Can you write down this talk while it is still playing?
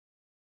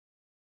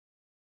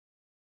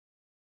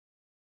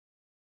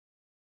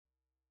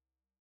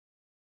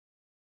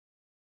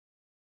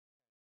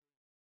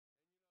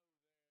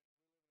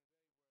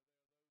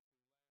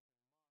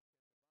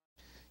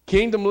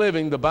Kingdom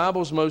living, the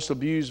Bible's most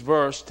abused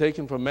verse,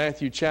 taken from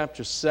Matthew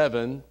chapter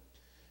 7,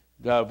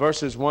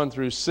 verses 1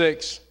 through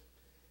 6.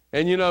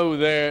 And you know,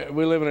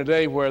 we live in a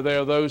day where there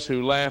are those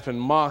who laugh and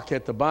mock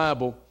at the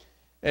Bible.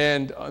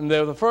 And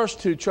they're the first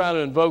to try to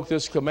invoke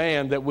this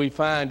command that we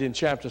find in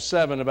chapter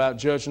 7 about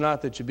judge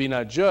not that you be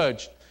not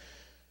judged.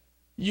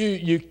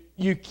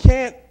 You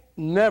can't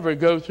never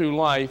go through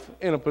life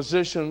in a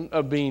position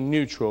of being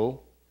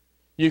neutral.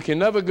 You can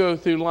never go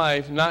through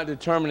life not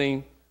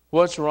determining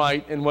what's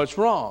right and what's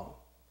wrong.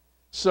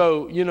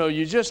 So, you know,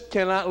 you just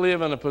cannot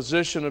live in a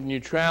position of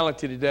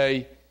neutrality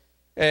today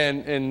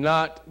and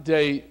not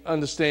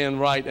understand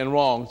right and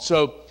wrong.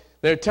 So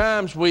there are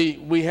times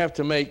we have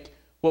to make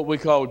what we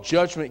call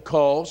judgment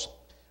calls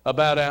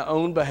about our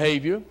own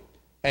behavior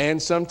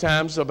and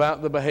sometimes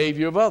about the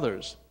behavior of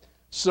others.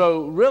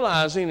 So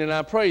realizing, and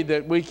I pray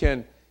that we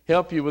can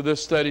help you with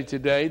this study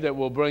today that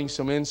will bring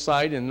some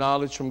insight and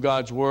knowledge from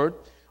God's Word.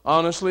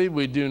 Honestly,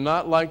 we do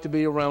not like to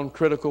be around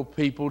critical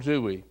people,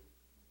 do we?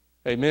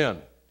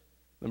 Amen.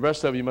 The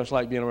rest of you must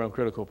like being around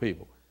critical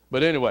people.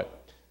 But anyway,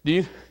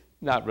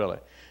 not really.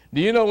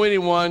 Do you know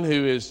anyone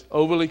who is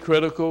overly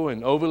critical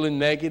and overly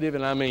negative?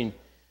 And I mean,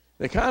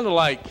 they're kind of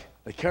like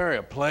they carry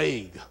a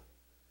plague.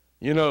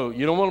 You know,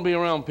 you don't want to be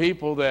around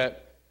people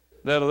that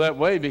are that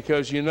way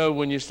because, you know,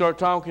 when you start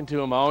talking to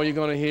them, all you're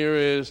going to hear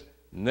is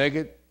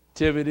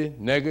negativity,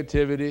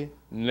 negativity,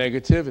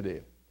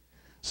 negativity.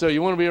 So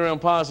you want to be around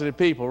positive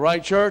people.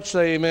 Right, church?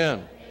 Say amen.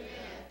 Amen.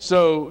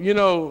 So, you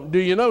know, do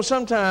you know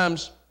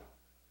sometimes,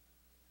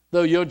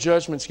 though, your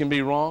judgments can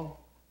be wrong?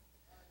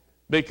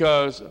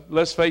 Because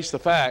let's face the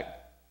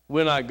fact,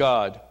 we're not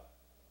God.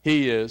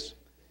 He is.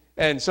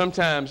 And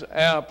sometimes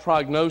our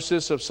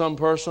prognosis of some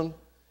person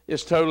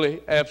is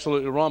totally,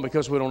 absolutely wrong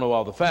because we don't know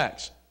all the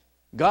facts.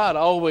 God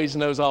always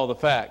knows all the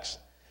facts.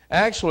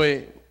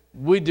 Actually,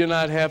 we do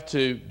not have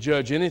to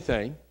judge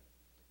anything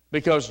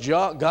because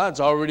God's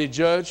already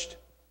judged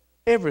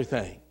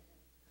everything.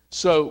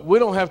 So we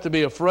don't have to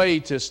be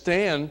afraid to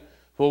stand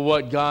for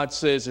what God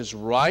says is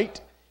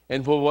right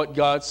and for what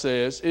God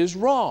says is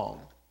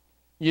wrong.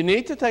 You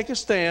need to take a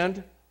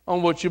stand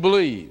on what you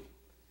believe.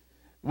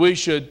 We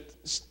should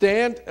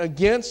stand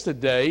against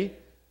today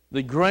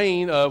the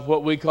grain of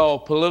what we call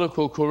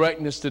political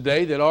correctness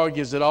today that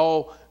argues that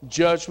all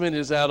judgment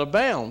is out of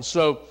bounds.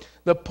 So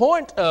the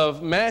point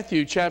of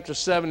Matthew chapter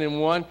 7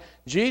 and 1,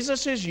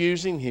 Jesus is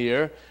using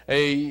here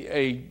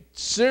a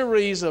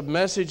series of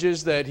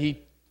messages that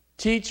he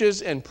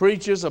teaches and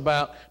preaches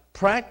about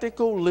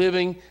practical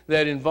living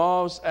that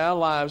involves our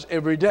lives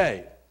every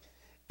day.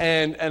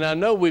 And I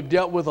know we've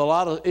dealt with a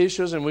lot of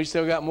issues and we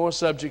still got more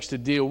subjects to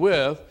deal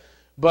with,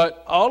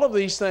 but all of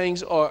these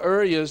things are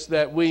areas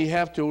that we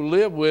have to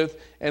live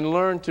with and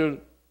learn to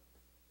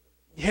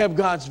have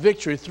God's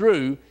victory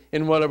through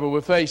in whatever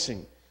we're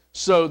facing.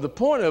 So the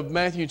point of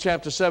Matthew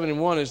chapter 7 and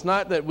 1 is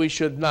not that we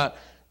should not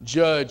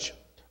judge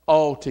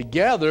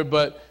altogether,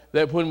 but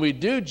that when we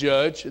do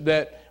judge,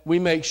 that we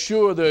make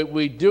sure that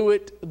we do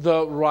it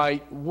the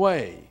right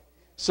way.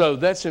 So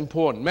that's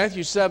important.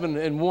 Matthew 7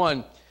 and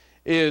 1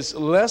 is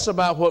less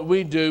about what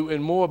we do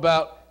and more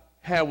about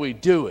how we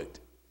do it.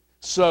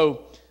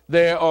 So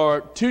there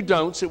are two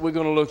don'ts that we're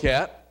going to look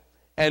at,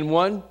 and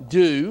one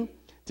do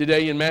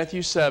today in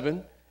Matthew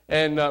 7,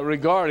 and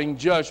regarding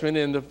judgment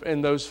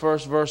in those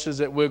first verses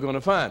that we're going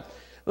to find.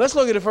 Let's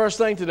look at the first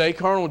thing today.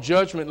 Carnal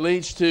judgment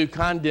leads to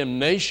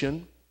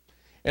condemnation,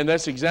 and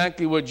that's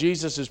exactly what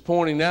Jesus is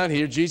pointing out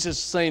here. Jesus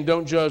is saying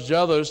don't judge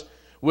others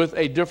with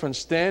a different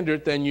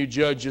standard than you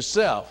judge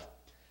yourself.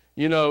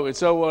 You know,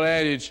 it's an old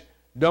adage,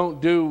 don't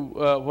do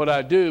what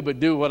I do, but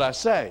do what I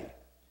say.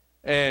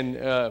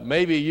 And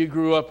maybe you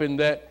grew up in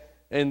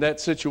that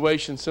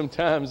situation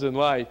sometimes in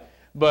life.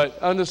 But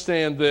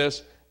understand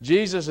this,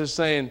 Jesus is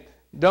saying,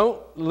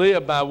 don't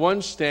live by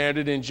one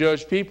standard and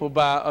judge people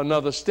by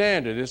another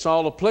standard. It's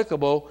all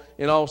applicable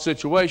in all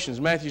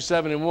situations. Matthew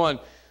 7 and 1,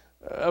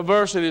 a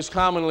verse that is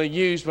commonly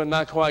used but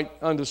not quite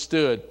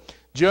understood.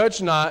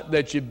 Judge not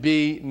that you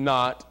be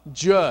not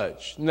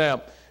judged.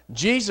 Now,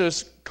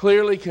 Jesus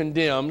clearly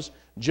condemns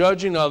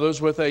judging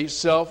others with a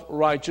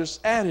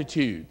self-righteous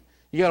attitude.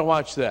 You got to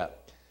watch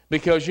that.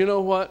 Because you know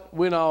what?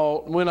 We're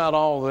not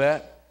all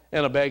that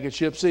and a bag of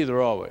chips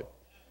either, are we?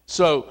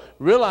 So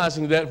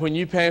realizing that when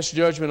you pass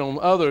judgment on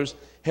others,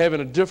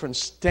 having a different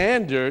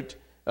standard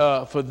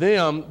for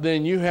them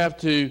than you have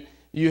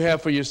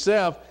for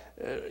yourself,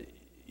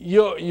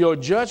 your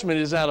judgment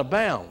is out of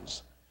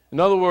bounds. In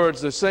other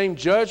words, the same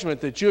judgment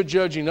that you're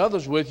judging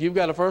others with, you've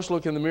got to first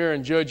look in the mirror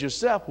and judge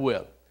yourself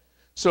with.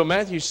 So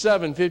Matthew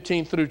 7,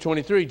 15 through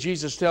 23,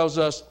 Jesus tells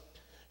us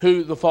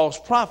who the false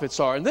prophets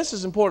are. And this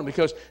is important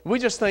because we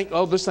just think,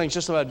 oh, this thing's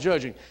just about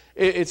judging.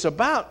 It's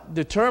about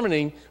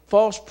determining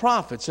false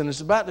prophets, and it's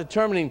about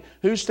determining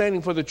who's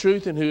standing for the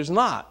truth and who's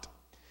not.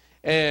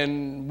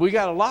 And we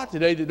got a lot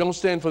today that don't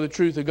stand for the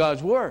truth of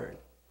God's Word.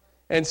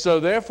 And so,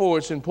 therefore,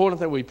 it's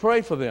important that we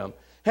pray for them.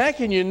 How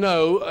can you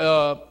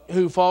know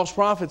who false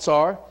prophets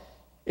are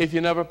if you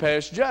never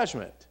pass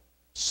judgment?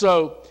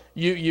 So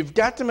you've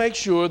got to make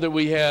sure that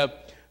we have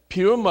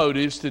pure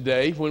motives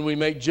today when we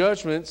make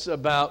judgments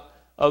about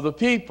other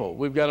people.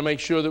 We've got to make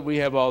sure that we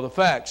have all the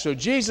facts. So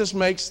Jesus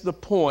makes the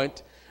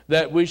point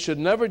that we should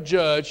never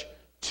judge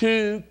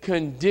to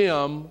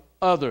condemn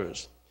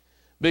others.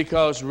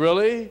 Because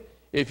really,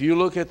 if you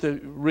look at the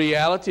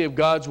reality of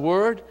God's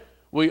Word,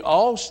 we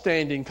all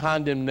stand in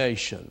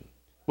condemnation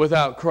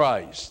without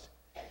Christ.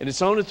 And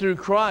it's only through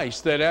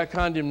Christ that our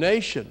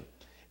condemnation,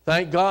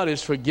 thank God,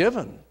 is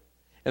forgiven.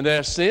 And that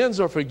our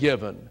sins are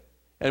forgiven.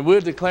 And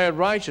we're declared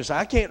righteous.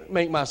 I can't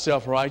make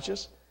myself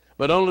righteous,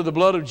 but only the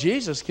blood of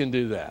Jesus can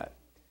do that.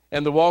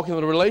 And the walk in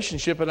the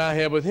relationship that I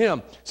have with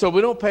Him. So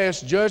we don't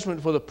pass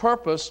judgment for the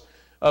purpose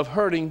of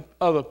hurting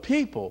other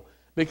people.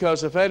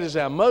 Because if that is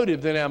our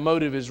motive, then our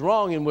motive is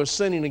wrong and we're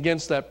sinning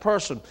against that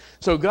person.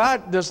 So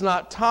God does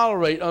not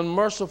tolerate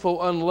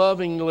unmerciful,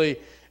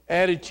 unlovingly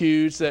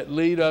attitudes that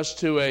lead us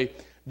to a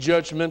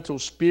judgmental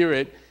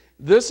spirit.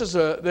 There's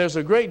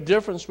a great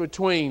difference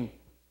between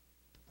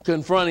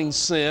confronting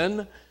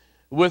sin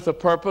with the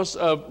purpose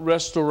of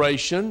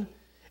restoration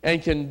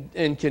and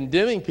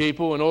condemning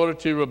people in order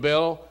to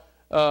rebel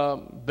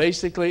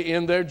basically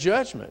in their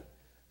judgment.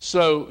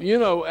 So,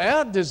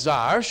 our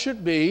desire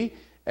should be,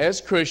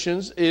 as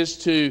Christians, is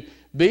to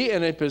be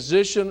in a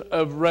position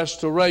of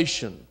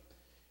restoration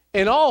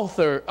in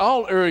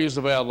all areas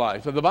of our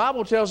life. And the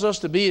Bible tells us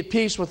to be at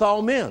peace with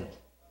all men.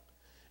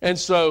 And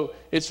so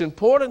it's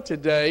important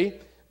today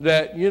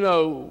that,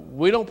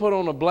 we don't put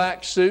on a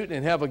black suit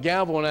and have a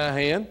gavel in our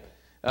hand,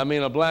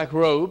 a black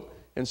robe,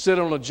 and sit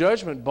on a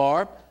judgment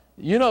bar.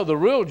 The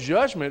real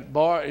judgment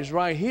bar is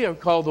right here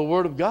called the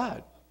Word of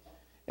God.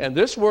 And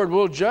this Word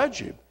will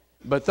judge you.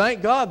 But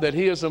thank God that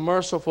He is a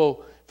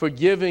merciful,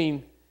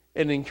 forgiving,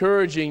 and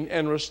encouraging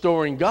and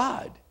restoring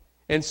God.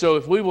 And so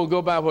if we will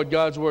go by what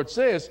God's Word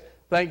says,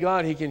 thank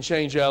God He can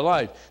change our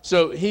life.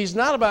 So He's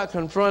not about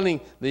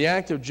confronting the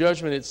act of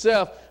judgment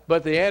itself,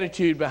 but the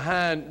attitude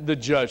behind the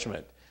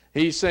judgment.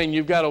 He's saying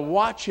you've got to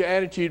watch your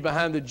attitude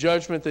behind the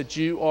judgment that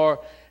you are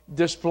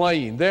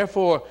displaying.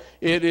 Therefore,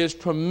 it is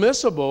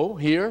permissible,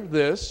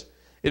 it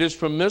is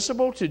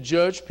permissible to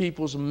judge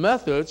people's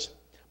methods,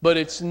 but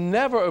it's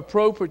never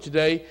appropriate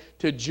today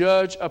to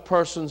judge a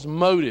person's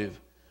motive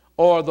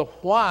or the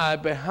why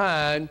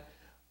behind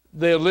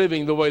their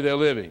living the way they're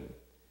living.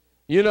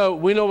 We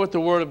know what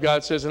the Word of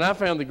God says, and I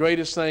found the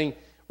greatest thing,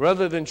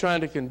 rather than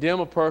trying to condemn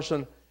a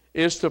person,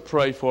 is to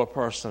pray for a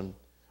person.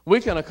 We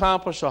can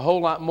accomplish a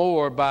whole lot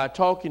more by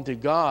talking to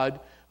God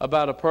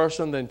about a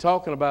person than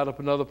talking about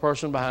another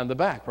person behind the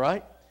back,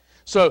 right?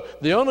 So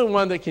the only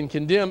one that can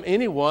condemn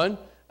anyone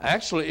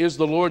actually is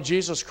the Lord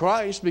Jesus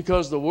Christ,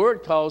 because the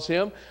Word calls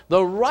Him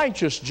the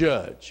righteous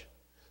judge.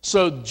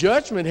 So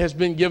judgment has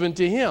been given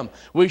to Him.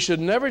 We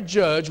should never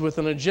judge with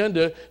an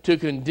agenda to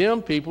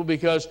condemn people,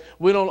 because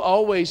we don't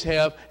always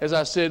have, as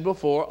I said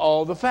before,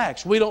 all the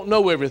facts. We don't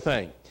know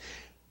everything.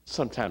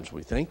 Sometimes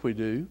we think we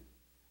do,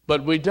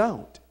 but we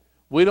don't.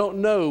 We don't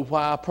know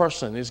why a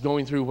person is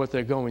going through what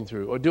they're going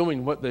through or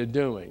doing what they're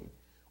doing.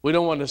 We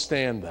don't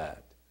understand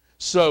that.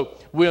 So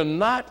we're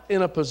not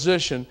in a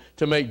position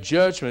to make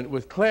judgment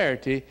with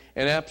clarity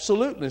and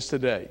absoluteness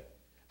today,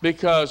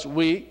 because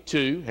we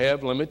too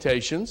have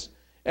limitations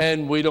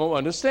and we don't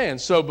understand.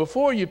 So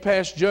before you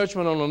pass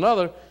judgment on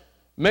another,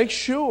 make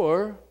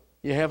sure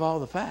you have all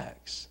the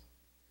facts.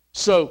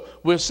 So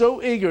we're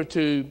so eager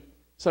to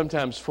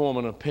sometimes form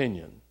an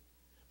opinion,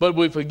 but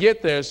we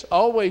forget there's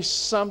always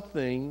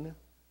something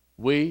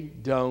we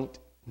don't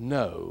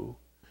know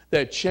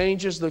that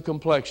changes the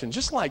complexion.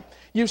 Just like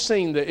you've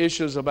seen the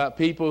issues about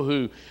people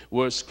who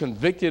was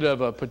convicted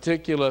of a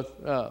particular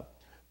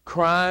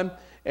crime,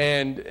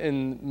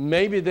 and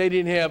maybe they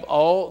didn't have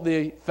all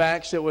the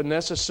facts that were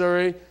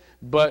necessary,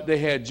 but they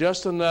had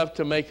just enough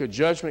to make a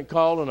judgment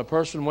call, and a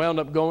person wound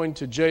up going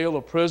to jail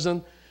or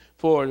prison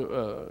for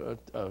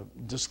a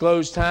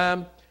disclosed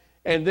time.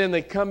 And then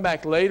they come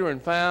back later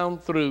and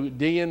found through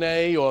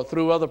DNA or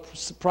through other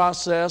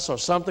process or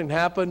something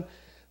happened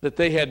that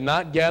they had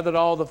not gathered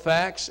all the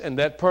facts, and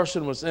that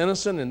person was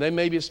innocent, and they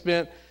maybe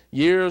spent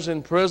years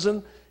in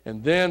prison,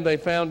 and then they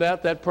found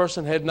out that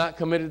person had not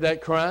committed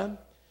that crime.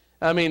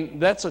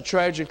 That's a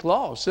tragic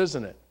loss,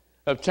 isn't it,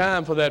 of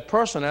time for that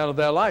person out of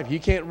their life. You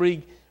can't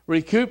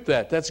recoup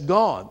that. That's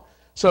gone.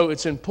 So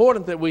it's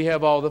important that we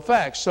have all the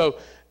facts. So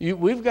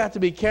we've got to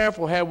be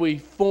careful how we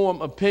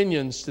form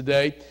opinions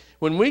today.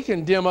 When we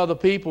condemn other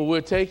people,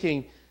 we're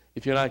taking,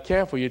 if you're not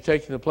careful, you're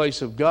taking the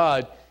place of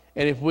God.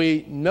 And if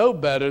we know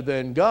better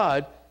than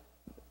God,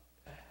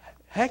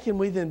 how can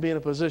we then be in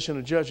a position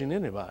of judging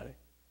anybody?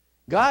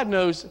 God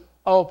knows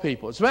all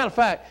people. As a matter of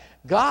fact,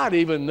 God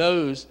even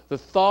knows the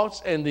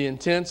thoughts and the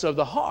intents of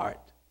the heart.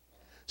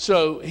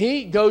 So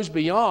He goes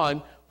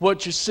beyond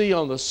what you see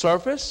on the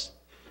surface,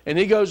 and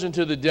He goes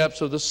into the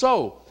depths of the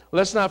soul.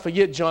 Let's not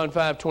forget John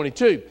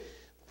 5:22.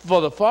 For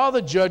the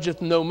Father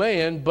judgeth no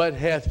man, but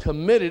hath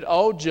committed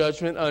all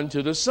judgment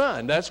unto the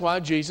Son. That's why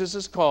Jesus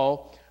is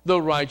called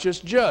the righteous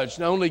judge.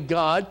 Now, only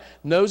God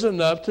knows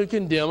enough to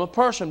condemn a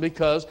person,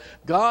 because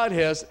God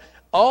has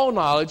all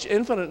knowledge,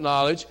 infinite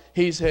knowledge.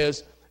 He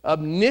has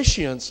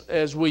omniscience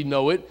as we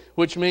know it,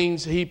 which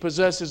means he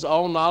possesses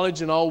all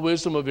knowledge and all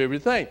wisdom of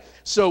everything.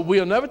 So we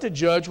are never to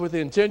judge with the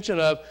intention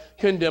of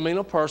condemning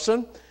a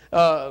person.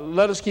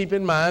 Let us keep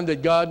in mind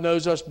that God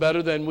knows us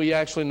better than we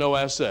actually know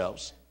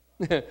ourselves.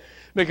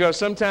 Because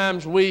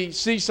sometimes we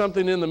see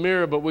something in the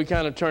mirror, but we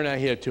kind of turn our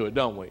head to it,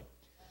 don't we?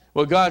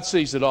 Well, God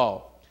sees it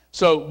all.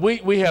 So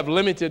we have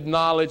limited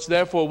knowledge,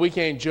 therefore we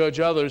can't judge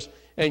others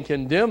and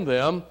condemn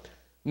them.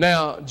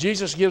 Now,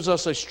 Jesus gives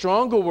us a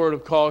stronger word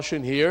of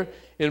caution here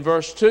in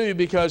verse 2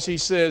 because he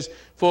says,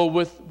 for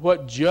with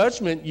what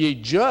judgment ye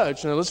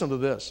judge, now listen to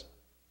this,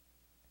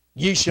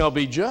 ye shall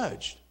be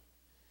judged.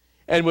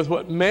 And with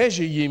what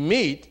measure ye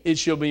meet, it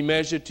shall be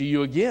measured to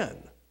you again.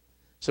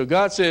 So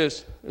God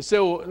says,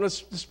 well,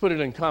 let's put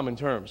it in common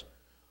terms.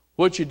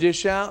 What you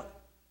dish out,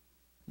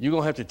 you're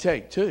going to have to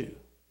take too.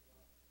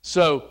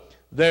 So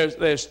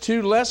there's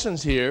two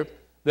lessons here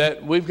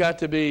that we've got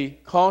to be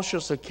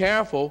cautious or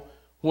careful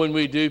when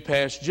we do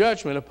pass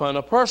judgment upon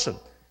a person.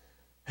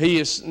 He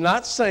is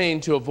not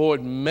saying to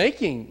avoid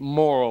making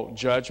moral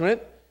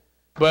judgment,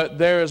 but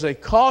there is a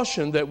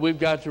caution that we've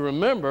got to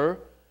remember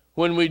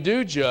when we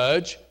do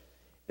judge,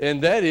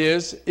 and that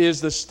is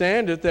the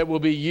standard that will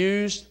be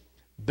used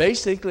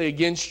basically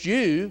against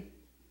you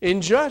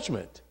in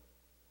judgment.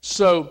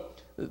 So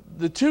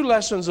the two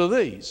lessons are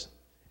these,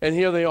 and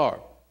here they are.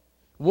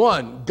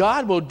 One,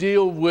 God will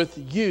deal with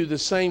you the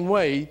same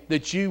way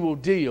that you will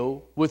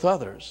deal with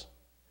others.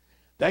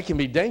 That can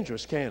be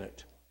dangerous, can't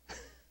it?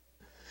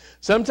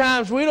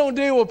 Sometimes we don't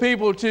deal with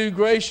people too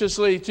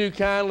graciously, too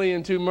kindly,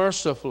 and too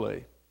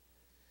mercifully.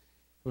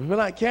 If we're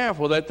not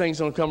careful, that thing's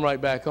going to come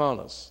right back on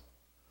us.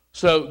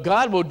 So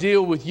God will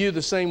deal with you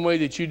the same way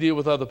that you deal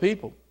with other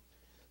people.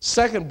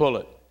 Second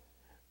bullet,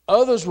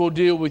 others will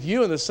deal with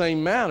you in the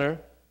same manner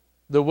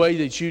the way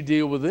that you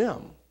deal with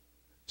them.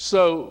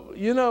 So,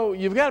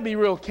 you've got to be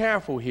real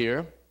careful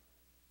here.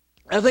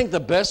 I think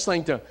the best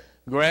thing to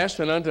grasp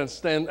and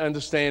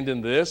understand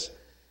in this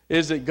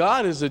is that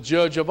God is the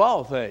judge of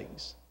all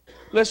things.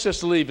 Let's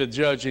just leave the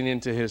judging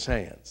into his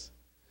hands.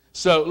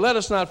 So let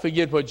us not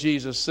forget what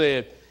Jesus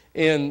said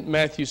in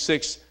Matthew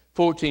 6,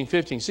 14,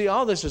 15. See,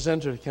 all this is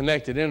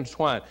interconnected,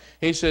 intertwined.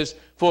 He says,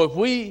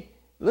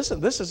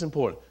 listen, this is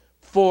important.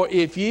 For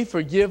if ye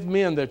forgive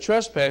men their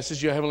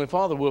trespasses, your heavenly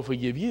Father will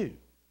forgive you.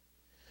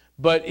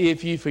 But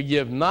if ye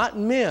forgive not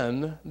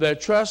men their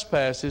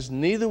trespasses,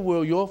 neither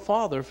will your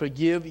Father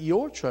forgive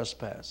your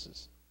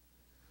trespasses.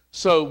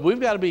 So we've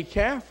got to be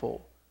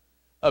careful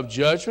of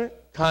judgment,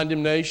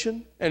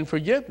 condemnation, and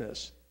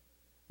forgiveness.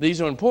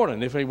 These are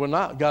important. If they were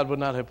not, God would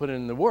not have put it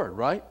in the Word,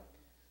 right?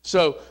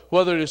 So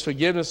whether it is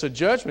forgiveness or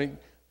judgment,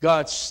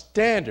 God's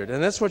standard,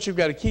 and that's what you've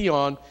got to key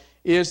on,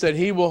 is that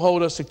he will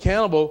hold us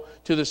accountable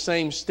to the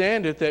same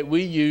standard that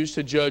we use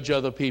to judge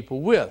other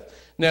people with.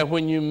 Now,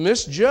 when you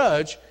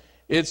misjudge,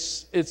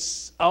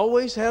 it's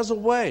always has a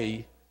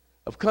way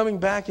of coming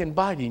back and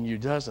biting you,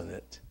 doesn't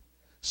it?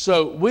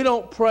 So we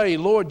don't pray,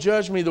 Lord,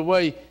 judge me the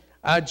way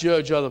I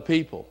judge other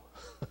people.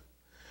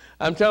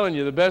 I'm telling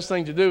you, the best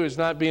thing to do is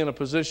not be in a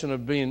position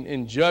of being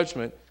in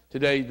judgment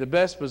today. The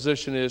best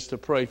position is to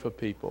pray for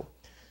people.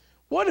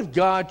 What if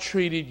God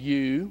treated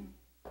you?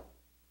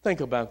 Think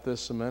about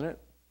this a minute.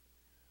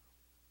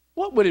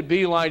 What would it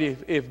be like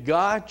if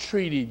God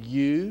treated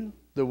you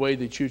the way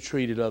that you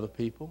treated other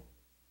people?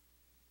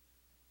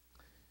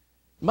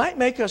 Might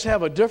make us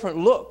have a different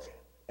look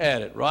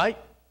at it, right?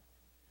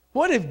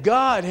 What if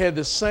God had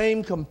the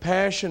same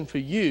compassion for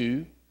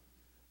you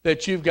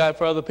that you've got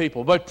for other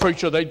people? But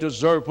preacher, they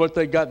deserve what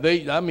they got.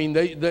 Wait a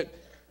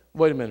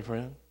minute,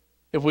 friend.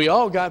 If we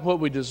all got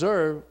what we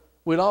deserve,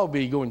 we'd all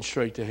be going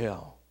straight to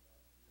hell.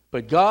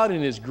 But God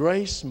in his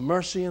grace,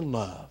 mercy, and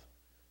love,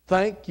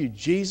 thank you,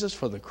 Jesus,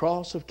 for the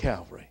cross of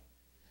Calvary,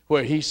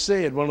 where he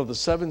said, one of the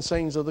 7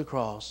 sayings of the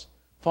cross,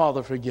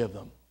 Father, forgive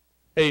them.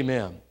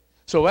 Amen.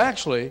 So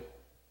actually,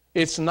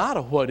 it's not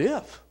a what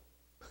if.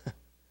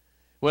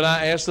 When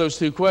I ask those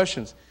two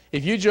questions,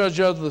 if you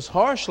judge others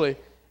harshly,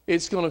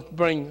 it's going to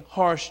bring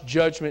harsh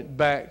judgment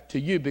back to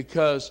you,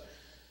 because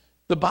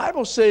the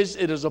Bible says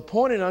it is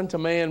appointed unto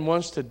man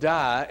once to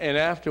die, and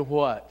after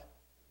what?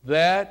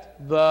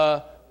 That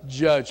the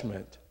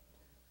judgment.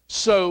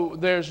 So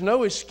there's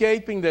no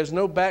escaping, there's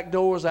no back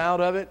doors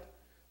out of it,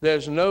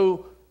 there's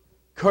no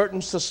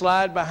curtains to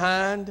slide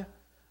behind.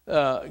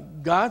 We're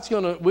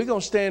going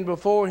to stand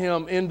before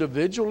him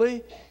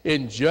individually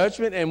in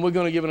judgment, and we're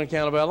going to give an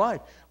account of our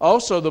life.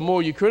 Also, the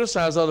more you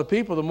criticize other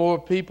people, the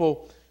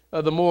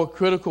more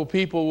critical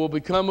people will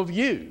become of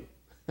you.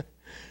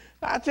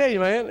 I tell you,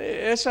 man,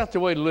 it's not the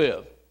way to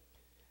live.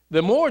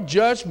 The more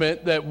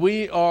judgment that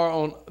we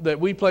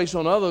place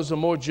on others, the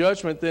more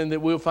judgment then that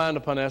we'll find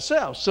upon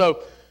ourselves.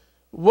 So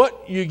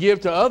what you give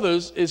to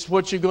others is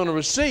what you're going to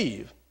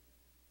receive.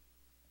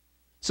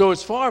 So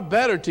it's far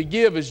better to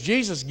give as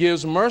Jesus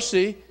gives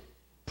mercy,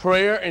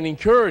 prayer, and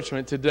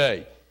encouragement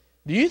today.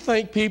 Do you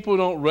think people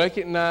don't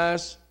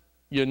recognize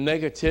your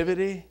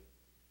negativity?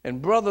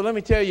 And brother, let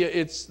me tell you,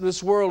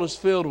 this world is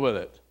filled with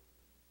it.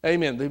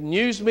 Amen. The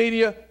news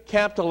media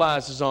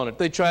capitalizes on it.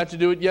 They tried to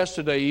do it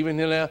yesterday, even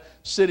in our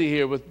city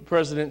here with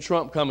President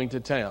Trump coming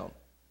to town.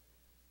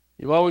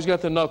 You've always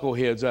got the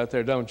knuckleheads out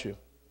there, don't you?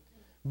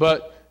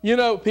 But, you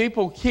know,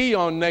 people key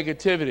on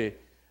negativity.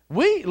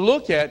 We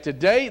look at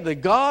today the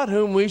God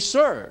whom we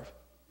serve,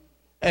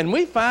 and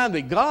we find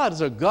that God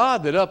is a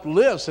God that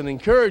uplifts and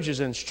encourages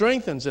and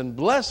strengthens and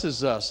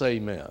blesses us.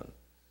 Amen.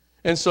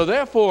 And so,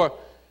 therefore,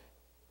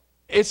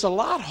 it's a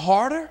lot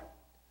harder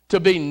to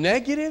be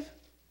negative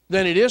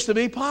than it is to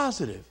be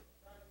positive.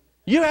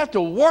 You have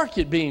to work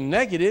at being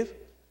negative.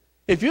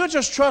 If you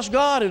just trust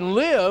God and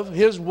live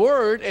His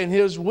Word and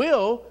His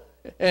will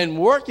and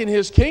work in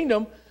His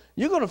kingdom,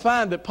 you're going to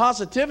find that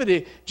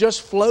positivity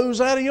just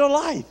flows out of your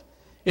life.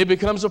 It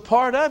becomes a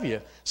part of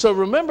you. So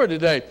remember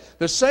today,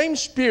 the same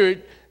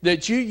spirit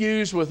that you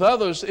use with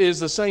others is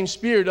the same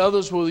spirit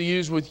others will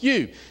use with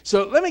you.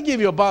 So let me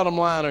give you a bottom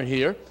liner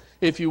here,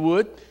 if you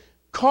would.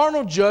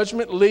 Carnal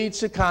judgment leads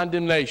to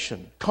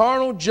condemnation.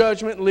 Carnal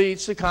judgment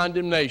leads to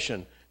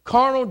condemnation.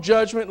 Carnal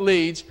judgment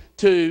leads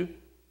to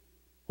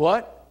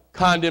what?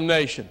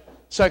 Condemnation.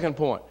 Second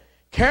point.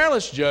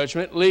 Careless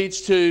judgment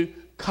leads to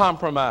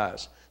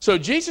compromise. So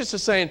Jesus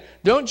is saying,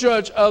 don't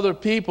judge other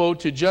people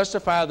to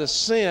justify the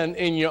sin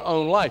in your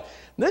own life.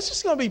 This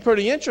is going to be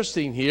pretty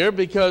interesting here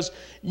because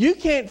you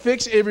can't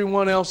fix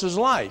everyone else's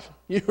life.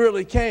 You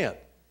really can't.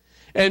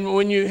 And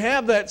when you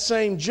have that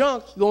same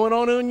junk going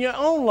on in your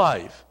own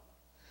life.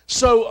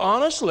 So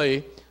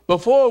honestly,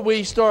 before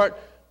we start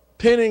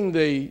pinning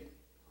the,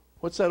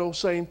 what's that old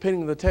saying,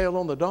 pinning the tail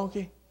on the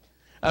donkey?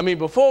 I mean,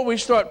 before we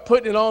start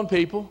putting it on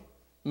people,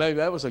 maybe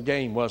that was a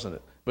game, wasn't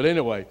it? But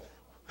anyway,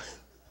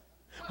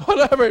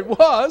 whatever it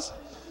was,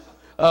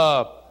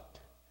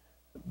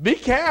 be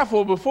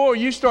careful before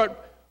you start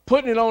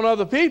putting it on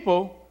other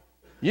people.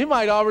 You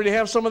might already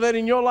have some of that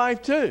in your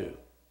life too.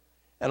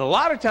 And a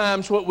lot of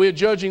times what we're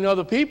judging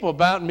other people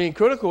about and being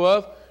critical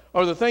of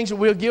are the things that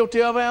we're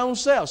guilty of our own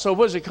selves. So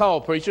what is it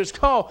called, preacher? It's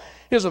called,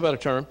 here's a better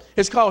term,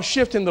 it's called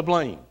shifting the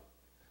blame.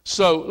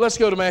 So let's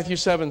go to Matthew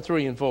 7,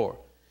 3 and 4.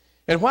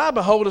 And why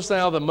beholdest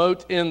thou the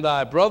mote in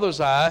thy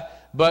brother's eye,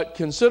 but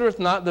considereth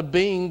not the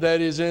beam that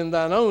is in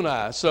thine own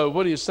eye? So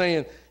what are you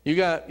saying? You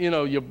got,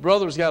 your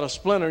brother's got a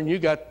splinter and you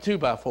got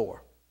 2x4.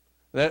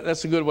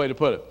 That's a good way to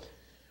put it.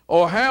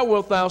 Or how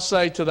wilt thou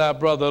say to thy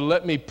brother,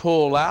 let me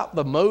pull out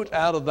the mote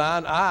out of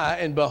thine eye,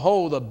 and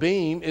behold, the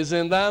beam is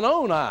in thine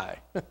own eye?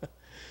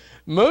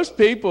 Most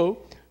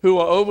people who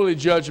are overly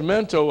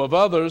judgmental of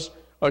others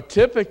are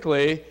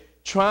typically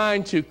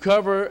trying to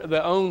cover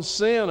their own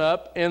sin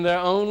up in their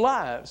own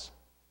lives.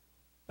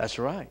 That's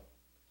right.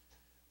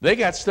 They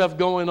got stuff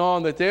going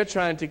on that they're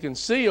trying to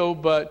conceal,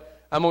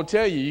 but I'm going to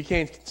tell you, you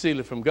can't conceal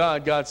it from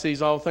God. God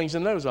sees all things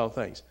and knows all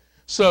things.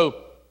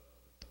 So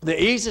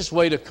the easiest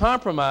way to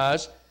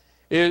compromise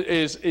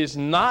is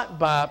not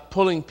by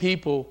pulling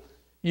people,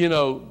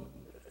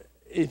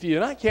 if you're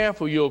not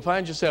careful, you'll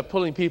find yourself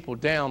pulling people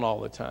down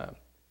all the time.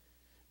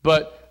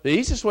 But the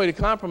easiest way to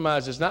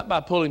compromise is not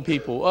by pulling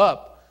people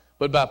up,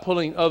 but by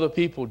pulling other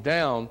people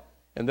down,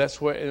 and that's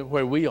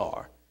where we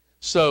are.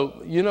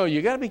 So,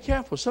 you got to be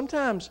careful.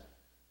 Sometimes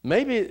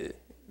maybe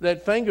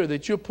that finger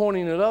that you're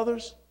pointing at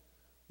others,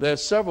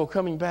 there's several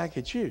coming back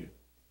at you.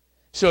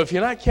 So if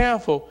you're not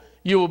careful,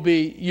 you will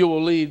be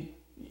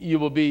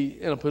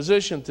in a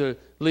position to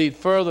lead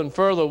further and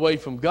further away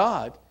from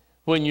God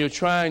when you're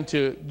trying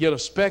to get a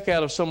speck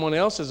out of someone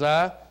else's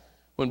eye,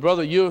 when,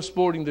 brother, you're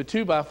sporting the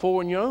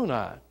 2x4 in your own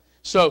eye.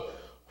 So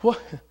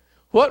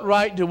what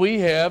right do we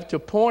have to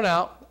point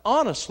out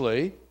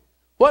honestly,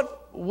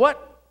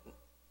 what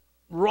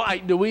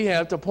right do we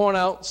have to point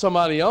out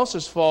somebody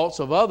else's faults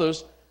of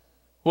others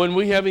when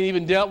we haven't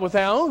even dealt with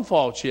our own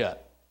faults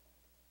yet?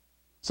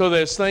 So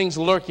there's things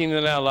lurking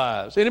in our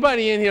lives.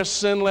 Anybody in here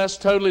sinless,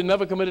 totally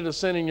never committed a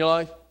sin in your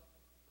life?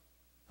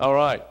 All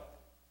right.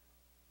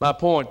 My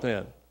point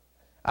then.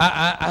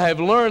 I have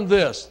learned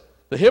this.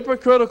 The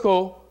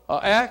hypocritical are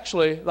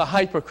actually the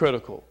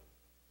hypercritical.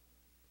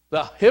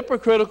 The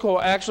hypocritical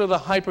are actually the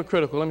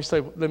hypercritical.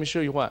 Let me show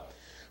you why.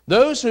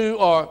 Those who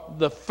are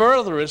the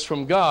furthest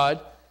from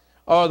God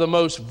are the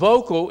most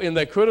vocal in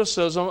their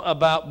criticism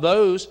about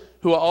those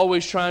who are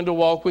always trying to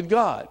walk with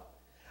God.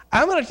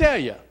 I'm going to tell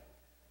you,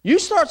 you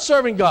start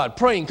serving God,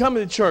 praying,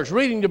 coming to church,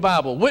 reading the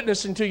Bible,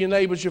 witnessing to your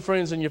neighbors, your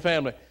friends, and your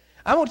family.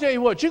 I'm going to tell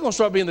you what, you're going to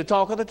start being the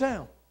talk of the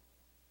town.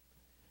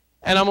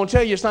 And I'm going to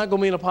tell you it's not going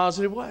to be in a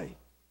positive way.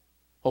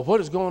 Well, what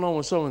is going on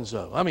with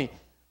so-and-so? I mean,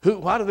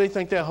 why do they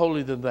think they're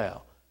holier than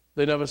thou?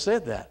 They never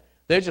said that.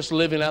 They're just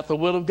living out the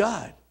will of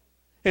God.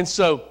 And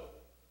so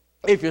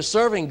if you're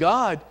serving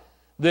God,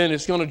 then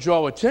it's going to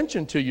draw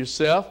attention to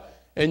yourself,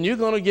 and you're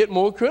going to get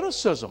more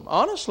criticism,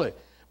 honestly.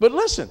 But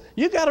listen,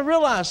 you got to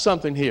realize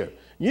something here.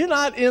 You're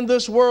not in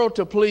this world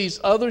to please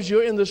others.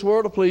 You're in this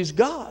world to please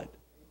God.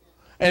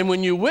 And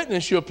when you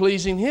witness, you're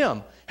pleasing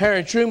Him.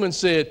 Harry Truman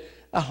said,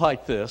 I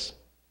like this.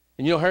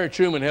 And Harry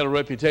Truman had a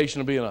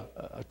reputation of being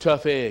a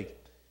tough egg.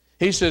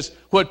 He says,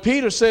 what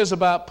Peter says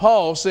about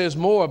Paul says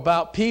more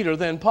about Peter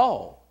than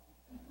Paul.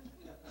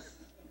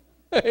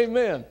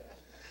 Amen.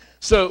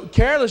 So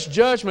careless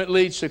judgment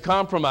leads to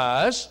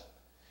compromise,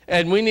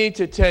 and we need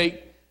to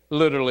take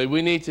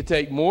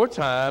more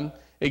time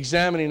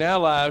examining our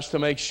lives to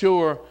make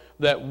sure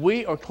that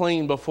we are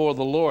clean before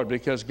the Lord,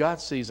 because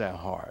God sees our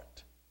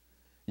heart.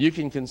 You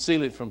can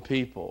conceal it from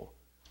people,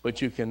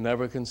 but you can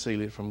never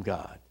conceal it from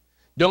God.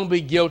 Don't be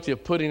guilty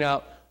of pointing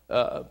out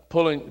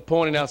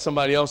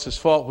somebody else's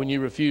fault when you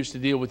refuse to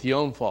deal with your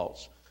own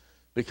faults,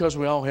 because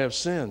we all have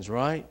sins,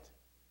 right?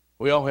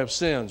 We all have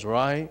sins,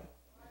 right?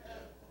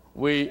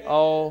 We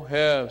all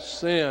have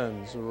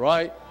sins,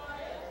 right?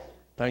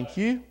 Thank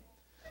you.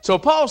 So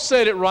Paul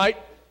said it right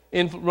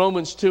in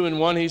Romans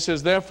 2:1. He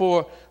says,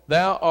 therefore,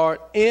 thou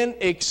art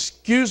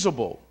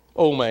inexcusable,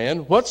 O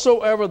man,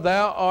 whosoever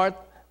thou art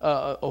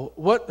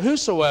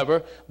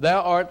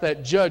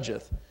that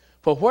judgeth.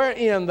 For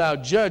wherein thou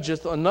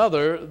judgest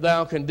another,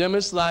 thou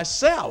condemnest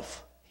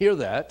thyself. Hear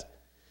that.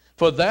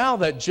 For thou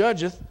that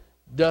judgeth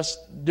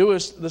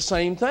doest the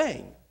same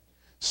thing.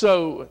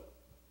 So,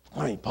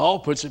 Paul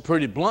puts it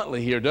pretty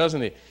bluntly here,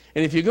 doesn't he?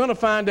 And if you're going to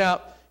find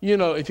out,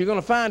 if you're going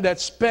to find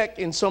that speck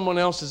in someone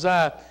else's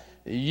eye,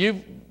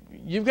 you've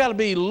got to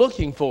be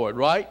looking for it,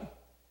 right?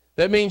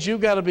 That means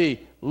you've got to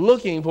be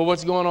looking for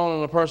what's going on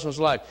in a person's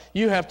life.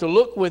 You have to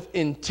look with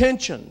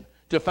intention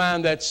to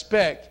find that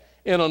speck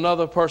in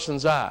another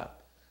person's eye.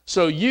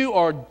 So you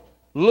are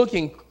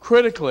looking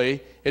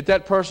critically at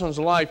that person's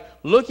life,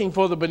 looking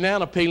for the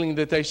banana peeling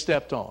that they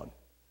stepped on.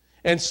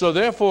 And so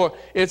therefore,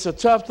 it's a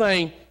tough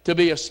thing to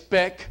be a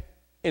speck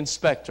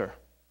inspector.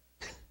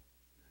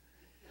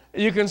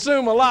 You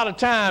consume a lot of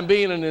time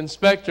being an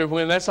inspector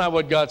when that's not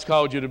what God's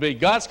called you to be.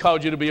 God's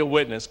called you to be a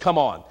witness. Come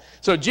on.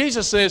 So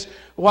Jesus says,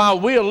 while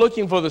we are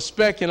looking for the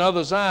speck in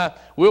others' eye,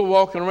 we're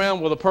walking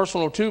around with a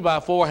personal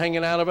 2x4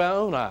 hanging out of our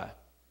own eye.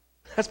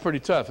 That's pretty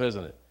tough,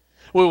 isn't it?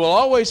 We will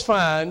always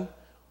find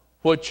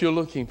what you're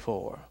looking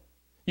for.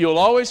 You'll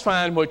always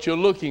find what you're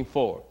looking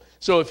for.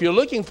 So if you're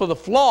looking for the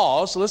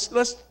flaws,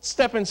 let's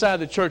step inside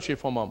the church here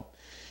for a moment.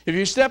 If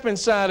you step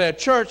inside that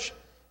church,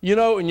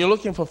 and you're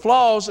looking for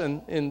flaws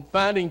and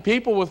finding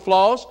people with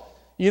flaws,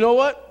 you know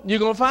what? You're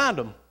going to find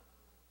them.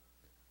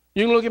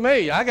 You can look at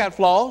me. I got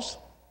flaws.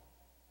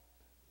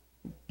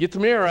 Get the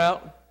mirror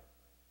out.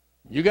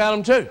 You got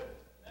them too.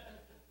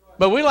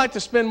 But we like to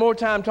spend more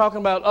time talking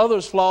about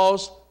others'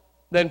 flaws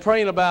than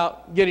praying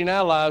about getting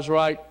our lives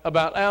right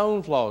about our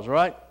own flaws,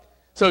 right?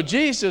 So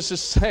Jesus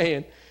is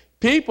saying,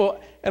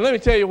 people, and let me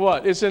tell you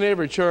what, it's in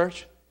every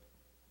church.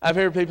 I've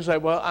heard people say,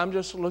 well, I'm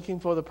just looking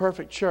for the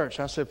perfect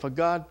church. I said, for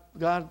God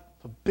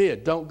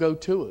forbid, don't go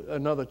to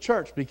another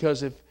church,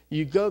 because if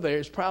you go there,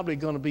 it's probably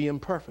going to be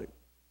imperfect.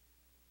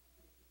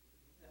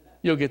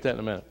 You'll get that in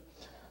a minute.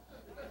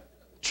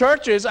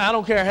 Churches, I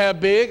don't care how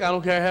big, I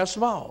don't care how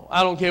small.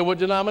 I don't care what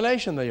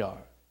denomination they are.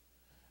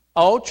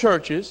 All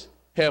churches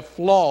have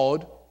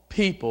flawed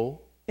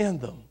people in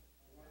them.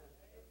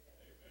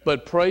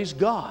 But praise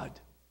God,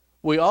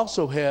 we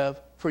also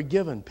have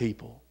forgiven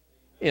people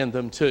in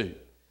them too.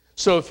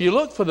 So if you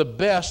look for the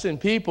best in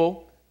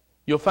people,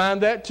 you'll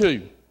find that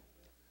too.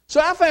 So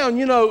I found,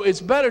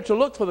 it's better to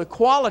look for the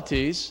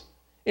qualities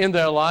in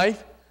their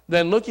life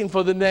than looking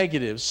for the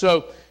negatives.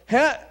 So,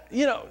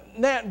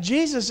 now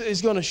Jesus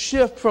is going to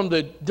shift from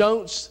the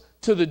don'ts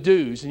to the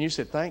do's. And you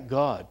said, thank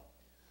God.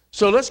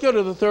 So let's go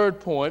to the third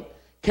point.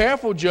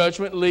 Careful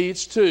judgment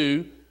leads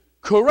to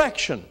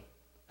correction.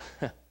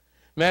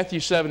 Matthew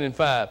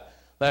 7:5.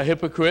 Thou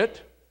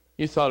hypocrite.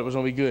 You thought it was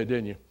going to be good,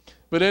 didn't you?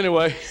 But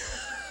anyway,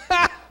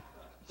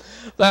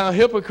 thou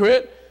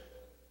hypocrite,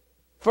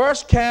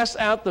 first cast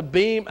out the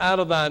beam out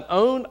of thine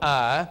own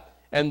eye,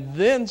 and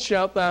then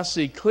shalt thou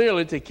see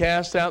clearly to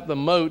cast out the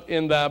mote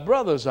in thy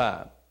brother's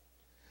eye.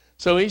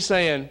 So he's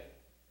saying,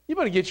 you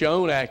better get your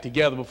own act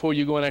together before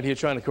you're going out here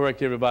trying to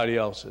correct everybody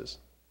else's.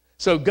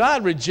 So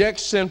God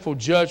rejects sinful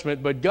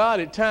judgment, but God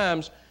at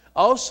times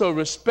also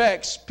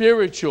respects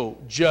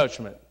spiritual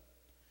judgment.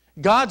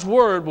 God's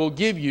word will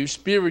give you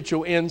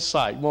spiritual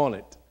insight, won't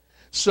it?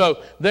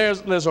 So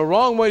there's a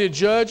wrong way to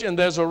judge and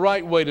there's a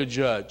right way to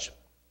judge.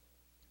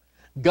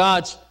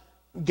 God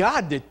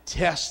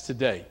detests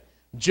today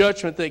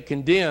judgment that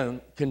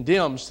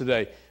condemns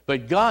today,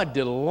 but God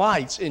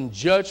delights in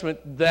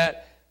judgment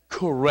that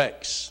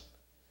corrects.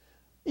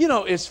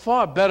 It's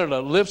far better to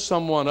lift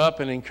someone up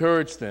and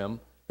encourage them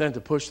than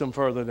to push them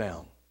further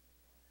down.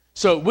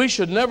 So we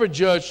should never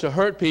judge to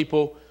hurt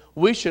people.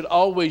 We should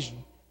always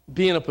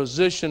be in a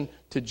position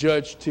to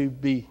judge to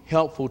be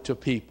helpful to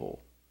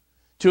people,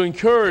 to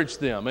encourage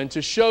them and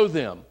to show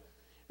them.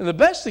 And the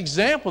best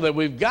example that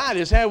we've got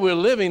is how we're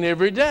living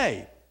every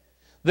day.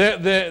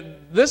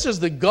 This is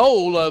the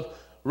goal of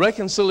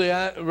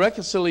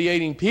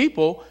reconciliating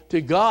people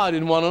to God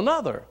and one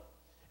another.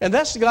 And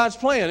that's God's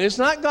plan. It's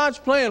not God's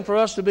plan for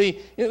us to be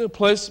in a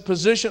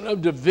position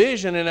of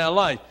division in our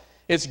life.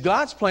 It's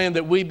God's plan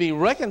that we be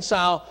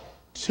reconciled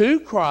to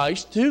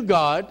Christ, to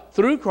God,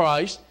 through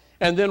Christ,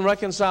 and then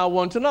reconcile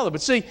one to another.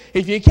 But see,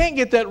 if you can't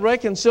get that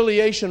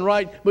reconciliation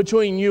right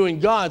between you and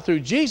God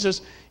through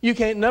Jesus, you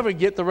can't never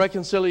get the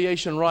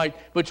reconciliation right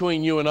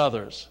between you and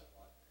others.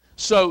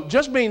 So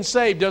just being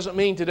saved doesn't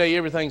mean today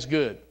everything's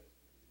good.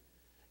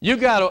 You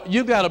got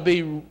to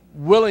be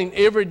willing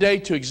every day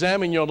to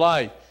examine your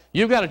life.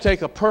 You've got to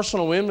take a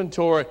personal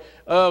inventory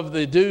of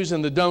the do's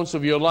and the don'ts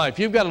of your life.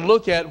 You've got to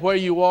look at where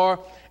you are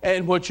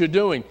and what you're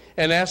doing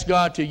and ask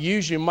God to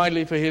use you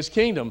mightily for His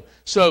kingdom.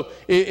 So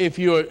if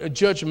you're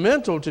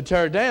judgmental to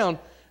tear down,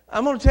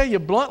 I'm going to tell you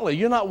bluntly,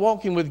 you're not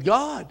walking with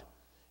God.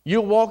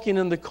 You're walking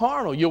in the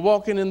carnal. You're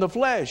walking in the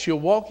flesh. You're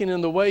walking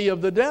in the way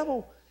of the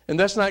devil. And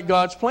that's not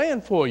God's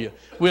plan for you.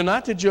 We're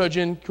not to judge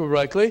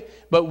incorrectly,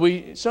 but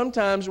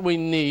sometimes we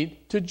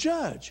need to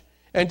judge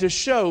and to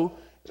show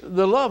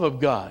the love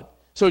of God.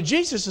 So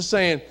Jesus is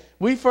saying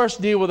we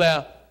first deal with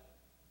our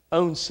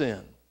own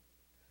sin.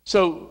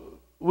 So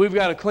we've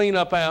got to clean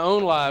up our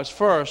own lives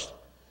first,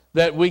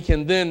 that we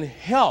can then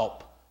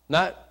help,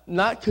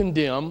 not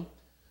condemn,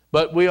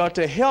 but we are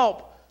to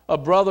help a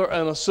brother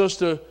and a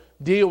sister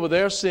deal with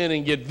their sin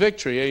and get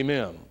victory.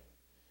 Amen.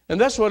 And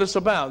that's what it's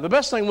about. The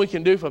best thing we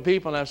can do for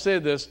people, and I've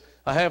said this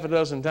a half a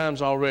dozen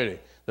times already,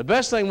 the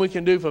best thing we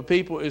can do for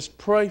people is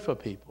pray for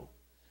people.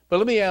 But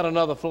let me add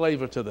another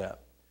flavor to that.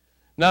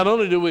 Not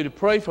only do we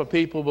pray for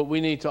people, but we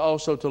need to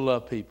also to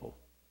love people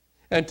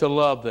and to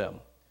love them.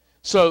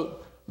 So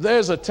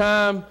there's a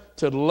time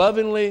to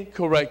lovingly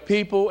correct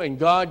people, and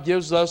God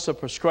gives us a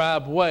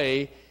prescribed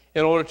way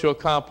in order to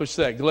accomplish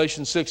that.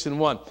 Galatians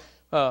 6:1.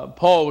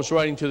 Paul was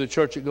writing to the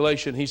church at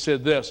Galatia, and he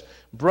said this,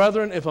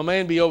 "Brethren, if a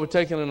man be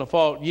overtaken in a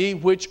fault, ye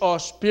which are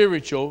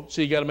spiritual,"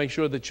 so you got to make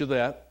sure that you're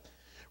that,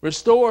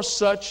 "restore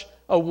such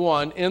a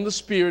one in the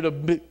spirit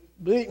of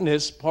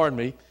meekness,"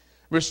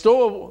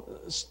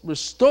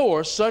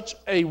 restore such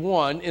a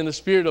one in the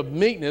spirit of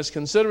meekness,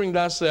 considering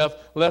thyself,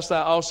 lest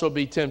thou also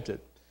be tempted.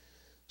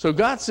 So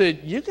God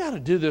said, you got to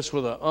do this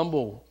with an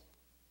humble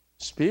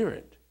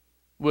spirit,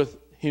 with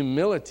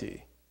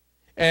humility.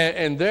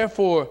 And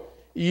therefore,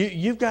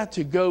 you've got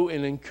to go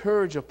and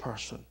encourage a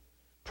person,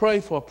 pray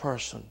for a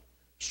person,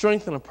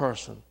 strengthen a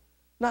person,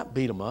 not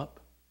beat them up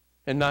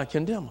and not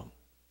condemn them.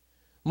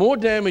 More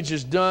damage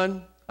is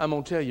done, I'm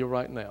going to tell you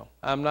right now.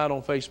 I'm not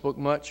on Facebook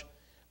much,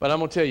 but I'm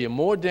going to tell you,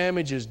 more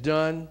damage is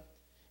done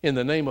in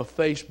the name of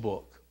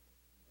Facebook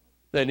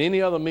than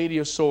any other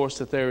media source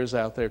that there is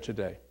out there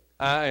today.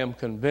 I am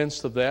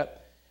convinced of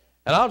that.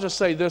 And I'll just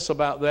say this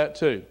about that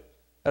too.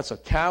 That's a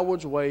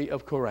coward's way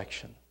of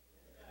correction.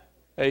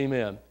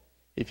 Amen.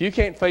 If you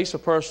can't face a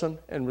person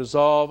and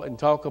resolve and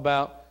talk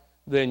about,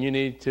 then you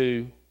need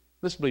to,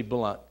 let's be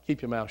blunt,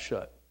 keep your mouth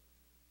shut.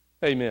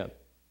 Amen.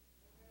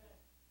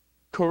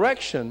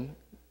 Correction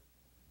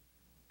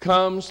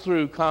comes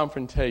through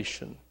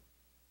confrontation.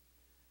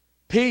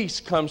 Peace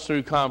comes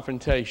through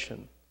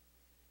confrontation.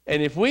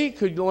 And if we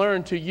could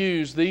learn to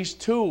use these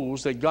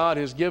tools that God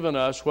has given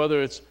us,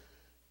 whether it's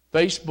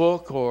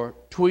Facebook or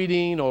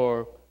tweeting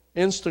or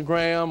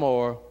Instagram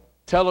or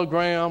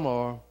Telegram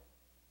or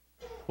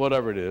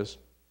whatever it is.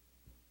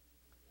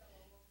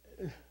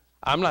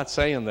 I'm not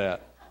saying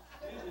that.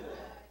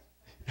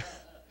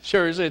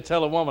 Sure, is it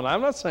tell a woman?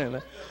 I'm not saying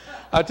that.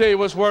 I tell you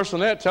what's worse than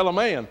that, tell a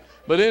man.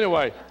 But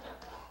anyway,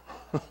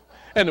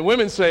 and the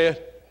women say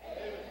it.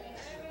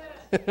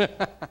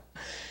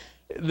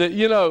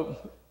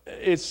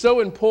 It's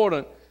so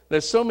important.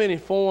 There's so many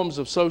forms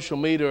of social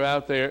media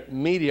out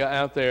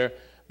there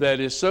that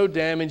is so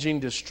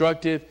damaging,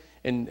 destructive,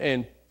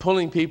 and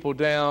pulling people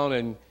down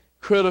and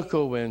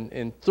critical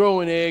and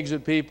throwing eggs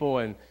at people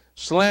and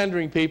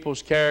slandering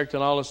people's character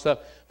and all this stuff.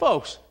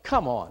 Folks,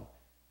 come on.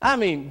 I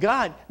mean,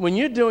 God, when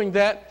you're doing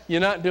that,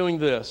 you're not doing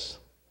this.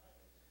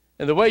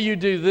 And the way you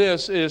do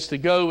this is to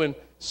go and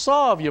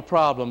solve your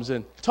problems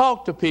and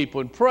talk to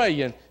people and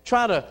pray and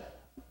try to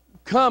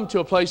come to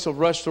a place of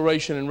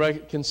restoration and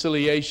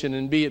reconciliation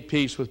and be at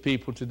peace with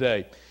people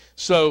today.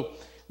 So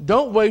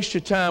don't waste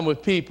your time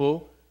with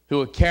people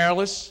who are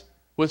careless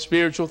with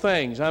spiritual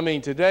things. I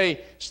mean,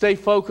 today, stay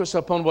focused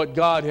upon what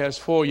God has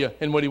for you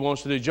and what He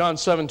wants to do. John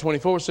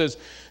 7:24 says,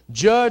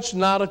 "Judge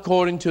not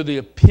according to the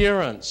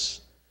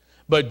appearance,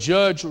 but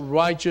judge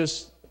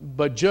righteous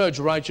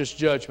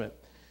judgment."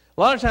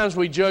 A lot of times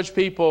we judge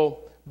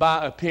people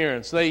by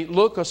appearance. They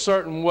look a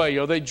certain way,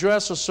 or they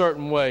dress a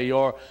certain way,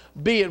 or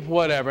be it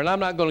whatever. And I'm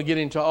not going to get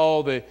into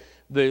all the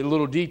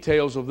little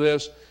details of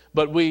this,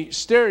 but we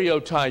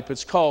stereotype.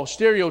 It's called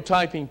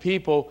stereotyping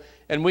people,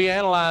 and we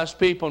analyze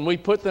people, and we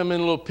put them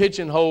in little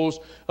pigeonholes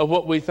of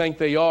what we think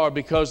they are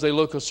because they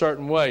look a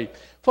certain way.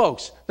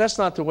 Folks, that's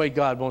not the way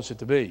God wants it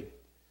to be.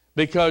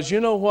 Because you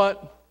know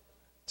what?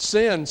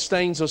 Sin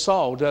stains us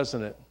all,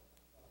 doesn't it?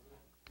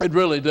 It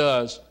really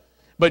does.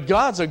 But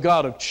God's a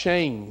God of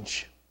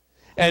change.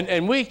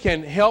 And we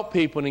can help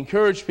people and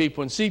encourage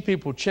people and see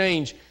people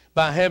change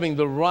by having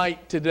the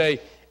right today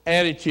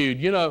attitude.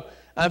 You know,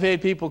 I've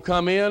had people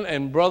come in,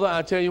 and brother,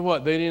 I tell you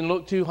what, they didn't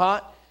look too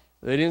hot.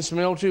 They didn't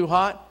smell too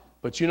hot.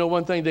 But you know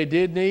one thing they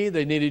did need?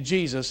 They needed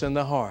Jesus in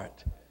the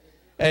heart.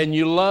 And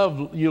you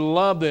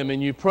love them,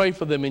 and you pray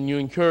for them, and you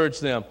encourage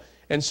them.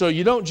 And so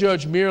you don't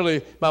judge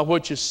merely by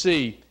what you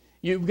see.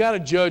 You've got to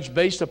judge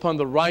based upon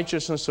the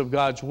righteousness of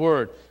God's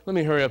Word. Let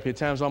me hurry up here.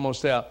 Time's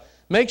almost out.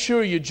 Make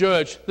sure you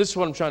judge. This is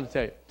what I'm trying to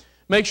tell you.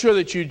 Make sure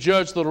that you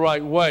judge the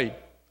right way.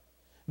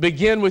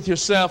 Begin with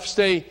yourself.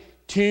 Stay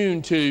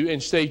tuned to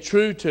and stay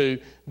true to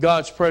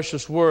God's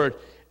precious word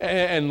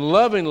and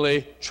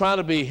lovingly try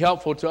to be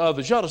helpful to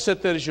others. You ought to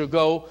set that as your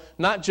goal,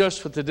 not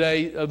just for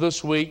today,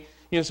 this week.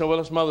 You say, well,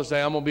 it's Mother's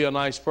Day. I'm going to be a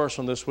nice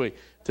person this week,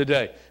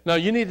 today. No,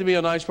 you need to be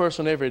a nice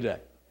person every day.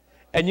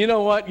 And you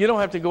know what? You don't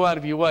have to go out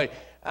of your way.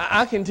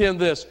 I contend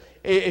this.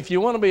 If you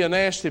want to be a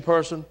nasty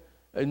person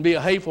and be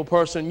a hateful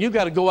person, you've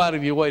got to go out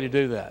of your way to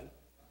do that.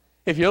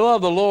 If you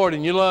love the Lord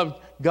and you love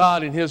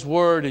God and His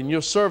Word and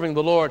you're serving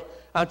the Lord,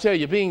 I tell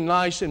you, being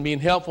nice and being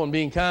helpful and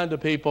being kind to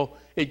people,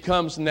 it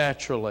comes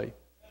naturally.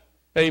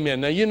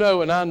 Amen. Now, you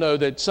know and I know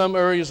that some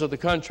areas of the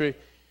country,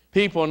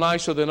 people are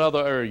nicer than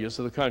other areas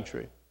of the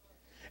country.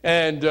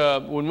 And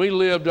when we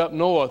lived up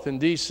north in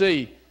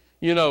D.C.,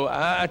 you know,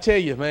 I tell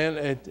you, man,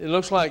 it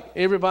looks like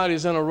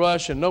everybody's in a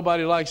rush and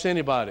nobody likes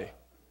anybody.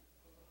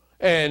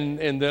 And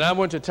then I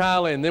went to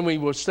Thailand, and then we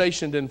were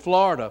stationed in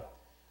Florida.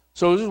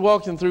 So I was just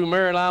walking through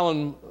Merritt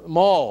Island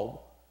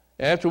Mall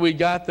after we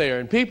got there,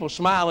 and people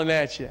smiling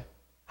at you.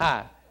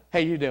 Hi, how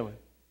you doing?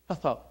 I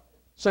thought,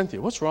 Cynthia,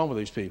 what's wrong with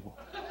these people?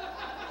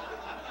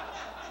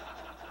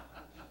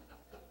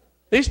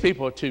 These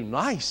people are too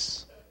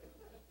nice.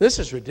 This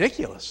is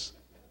ridiculous.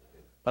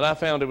 But I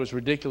found it was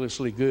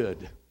ridiculously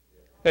good.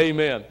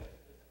 Amen.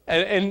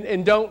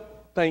 And don't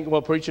think,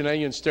 well, preaching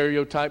alien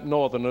stereotype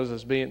Northerners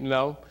as being,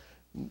 no.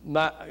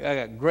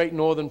 I got great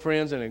Northern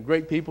friends and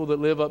great people that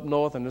live up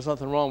north, and there's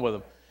nothing wrong with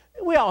them.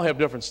 We all have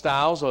different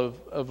styles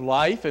of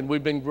life, and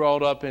we've been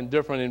brought up in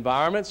different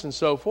environments and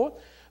so forth.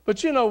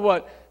 But you know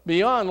what?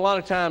 Beyond a lot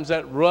of times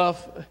that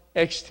rough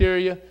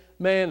exterior,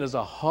 man, there's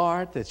a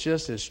heart that's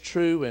just as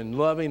true and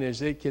loving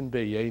as it can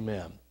be.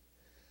 Amen.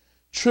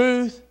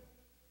 Truth,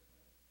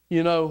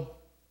 you know,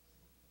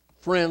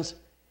 friends,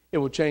 it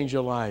will change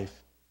your life.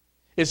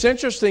 It's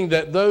interesting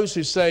that those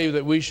who say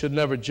that we should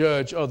never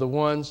judge are the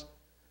ones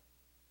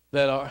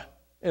that are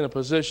in a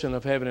position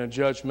of having a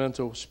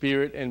judgmental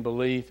spirit and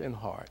belief and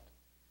heart.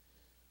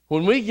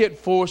 When we get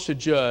forced to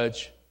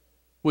judge,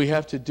 we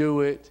have to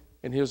do it,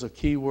 and here's a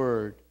key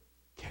word,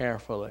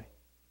 carefully.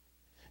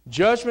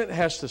 Judgment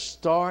has to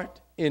start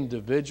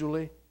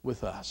individually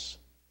with us.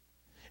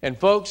 And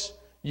folks,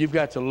 you've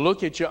got to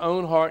look at your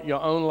own heart,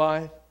 your own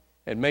life,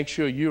 and make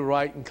sure you're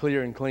right and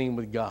clear and clean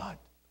with God.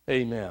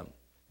 Amen.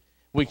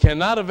 We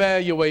cannot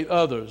evaluate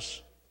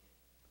others.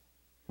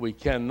 We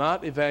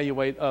cannot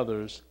evaluate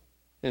others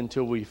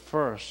until we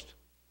first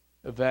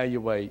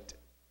evaluate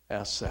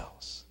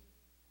ourselves.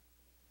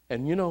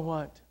 And you know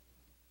what?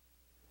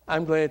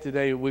 I'm glad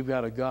today we've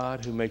got a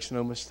God who makes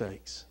no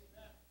mistakes.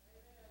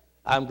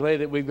 I'm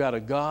glad that we've got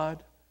a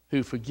God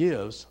who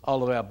forgives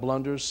all of our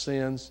blunders,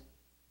 sins,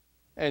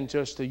 and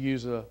just to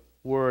use a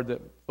word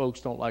that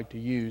folks don't like to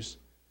use,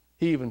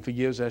 He even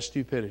forgives our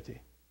stupidity.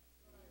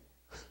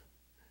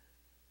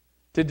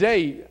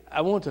 Today, I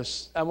want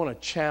to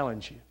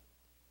challenge you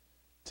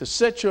to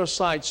set your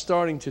sights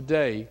starting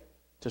today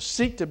to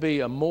seek to be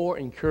a more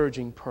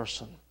encouraging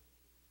person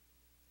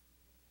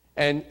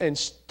and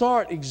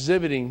start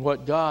exhibiting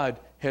what God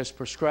has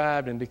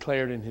prescribed and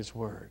declared in His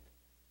Word.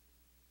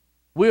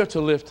 We are to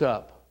lift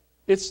up.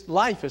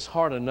 Life is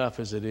hard enough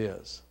as it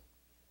is.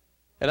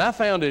 And I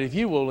found that if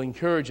you will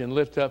encourage and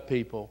lift up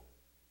people,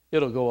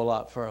 it'll go a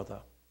lot further.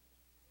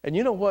 And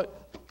you know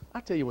what?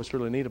 I'll tell you what's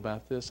really neat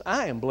about this.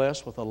 I am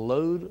blessed with a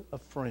load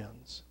of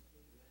friends.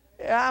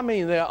 I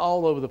mean, they're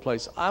all over the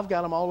place. I've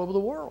got them all over the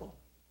world.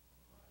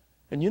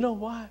 And you know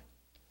why?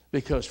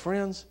 Because,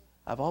 friends,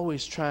 I've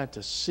always tried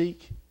to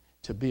seek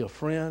to be a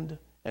friend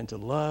and to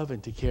love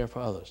and to care for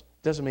others.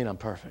 Doesn't mean I'm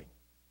perfect.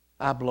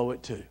 I blow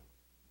it too.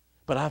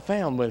 But I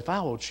found that if I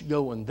will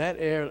go in that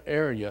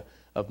area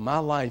of my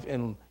life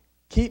and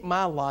keep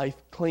my life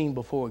clean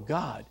before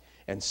God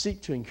and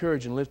seek to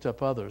encourage and lift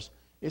up others,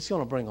 it's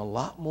going to bring a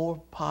lot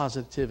more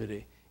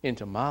positivity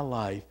into my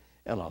life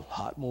and a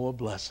lot more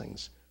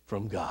blessings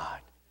from God.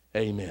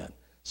 Amen.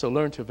 So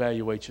learn to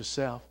evaluate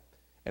yourself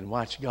and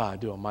watch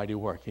God do a mighty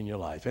work in your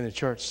life. And the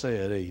church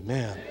said,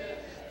 amen.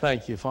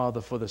 Thank you,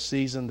 Father, for the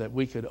season that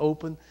we could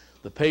open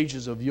the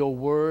pages of your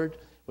word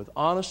with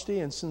honesty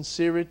and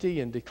sincerity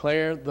and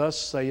declare, thus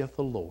saith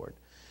the Lord.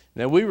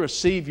 Now we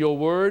receive your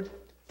word.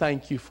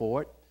 Thank you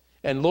for it.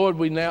 And Lord,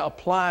 we now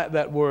apply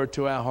that word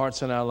to our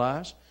hearts and our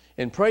lives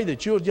and pray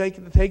that you'll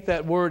take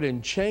that word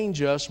and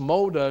change us,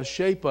 mold us,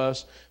 shape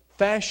us,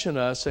 fashion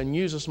us, and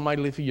use us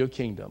mightily for your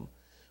kingdom.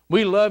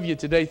 We love you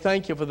today.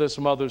 Thank you for this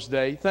Mother's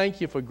Day.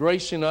 Thank you for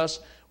gracing us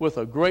with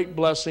a great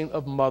blessing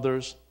of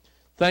mothers.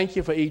 Thank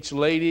you for each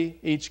lady,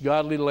 each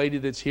godly lady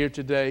that's here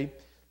today.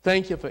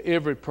 Thank you for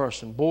every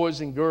person, boys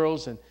and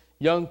girls and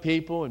young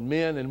people and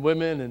men and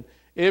women and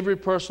every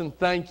person.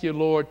 Thank you,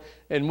 Lord.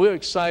 And we're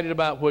excited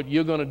about what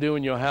you're going to do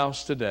in your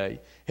house today.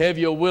 Have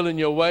your will in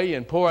your way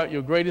and pour out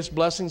your greatest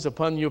blessings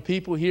upon your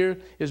people here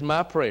is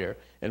my prayer.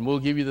 And we'll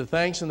give you the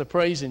thanks and the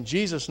praise in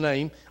Jesus'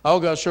 name. All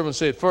God's servants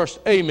said first,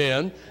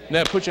 amen.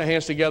 Now put your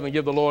hands together and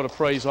give the Lord a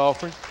praise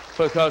offering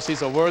because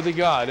He's a worthy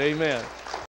God. Amen.